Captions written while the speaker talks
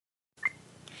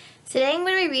Today I'm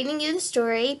going to be reading you the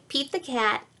story, Pete the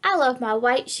Cat, I Love My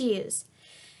White Shoes.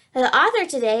 Now, the author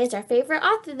today is our favorite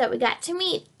author that we got to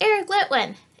meet, Eric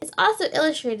Litwin. It's also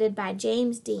illustrated by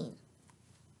James Dean.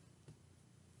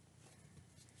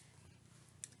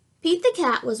 Pete the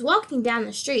Cat was walking down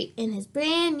the street in his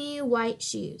brand new white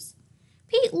shoes.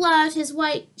 Pete loved his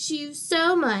white shoes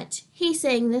so much, he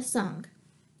sang this song.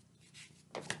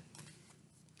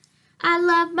 I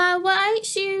love my white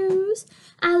shoes.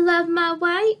 I love my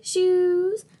white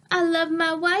shoes. I love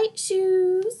my white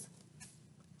shoes.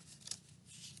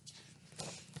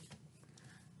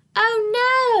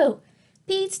 Oh no!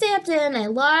 Pete stepped in a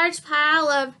large pile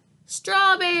of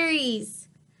strawberries.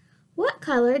 What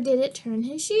color did it turn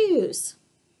his shoes?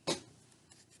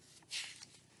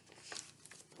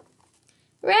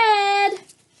 Red!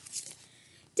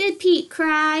 Did Pete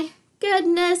cry?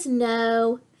 Goodness,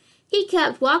 no. He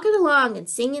kept walking along and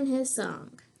singing his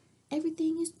song.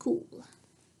 Everything is cool.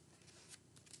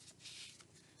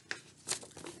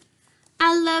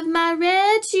 I love my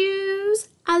red shoes.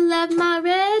 I love my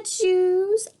red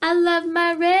shoes. I love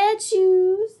my red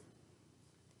shoes.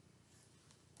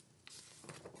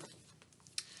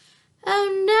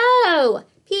 Oh no!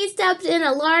 Pete stepped in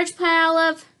a large pile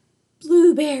of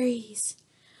blueberries.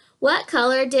 What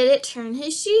color did it turn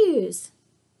his shoes?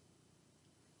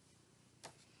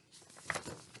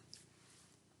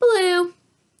 Blue.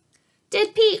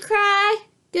 Did Pete cry?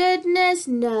 Goodness,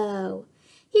 no.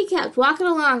 He kept walking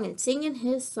along and singing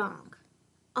his song.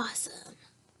 Awesome.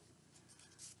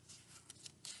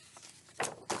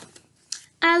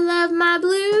 I love my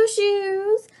blue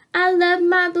shoes. I love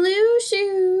my blue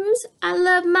shoes. I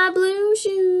love my blue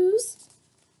shoes.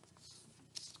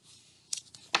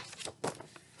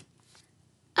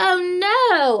 Oh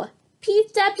no! Pete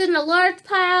stepped in a large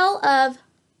pile of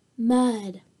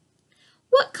mud.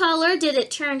 What color did it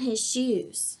turn his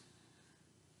shoes?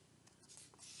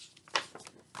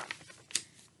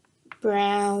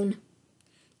 Brown.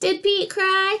 Did Pete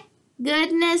cry?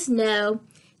 Goodness, no.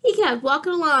 He kept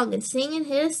walking along and singing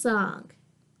his song.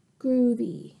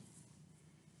 Groovy.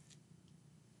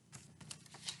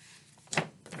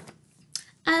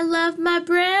 I love my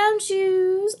brown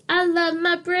shoes. I love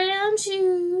my brown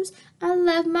shoes. I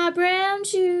love my brown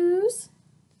shoes.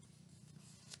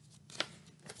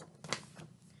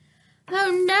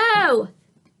 Oh no!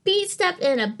 Pete stepped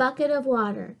in a bucket of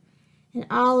water, and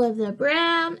all of the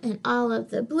brown and all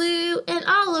of the blue and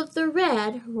all of the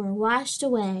red were washed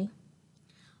away.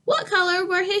 What color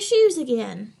were his shoes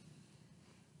again?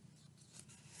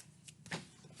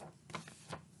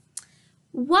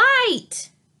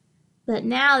 White! But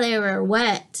now they were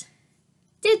wet.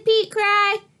 Did Pete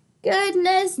cry?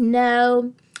 Goodness,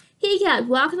 no. He kept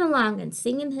walking along and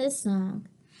singing his song.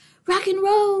 Rock and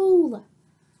roll!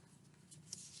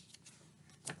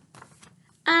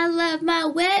 I love my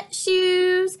wet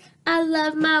shoes. I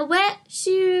love my wet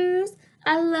shoes.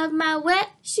 I love my wet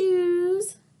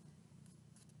shoes.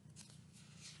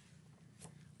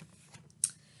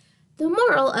 The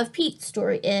moral of Pete's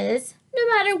story is, no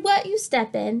matter what you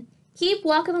step in, keep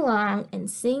walking along and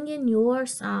singing your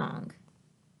song.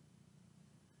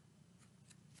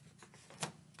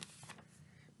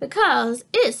 Because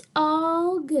it's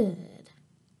all good.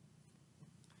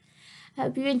 I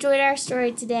hope you enjoyed our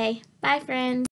story today. Bye, friends.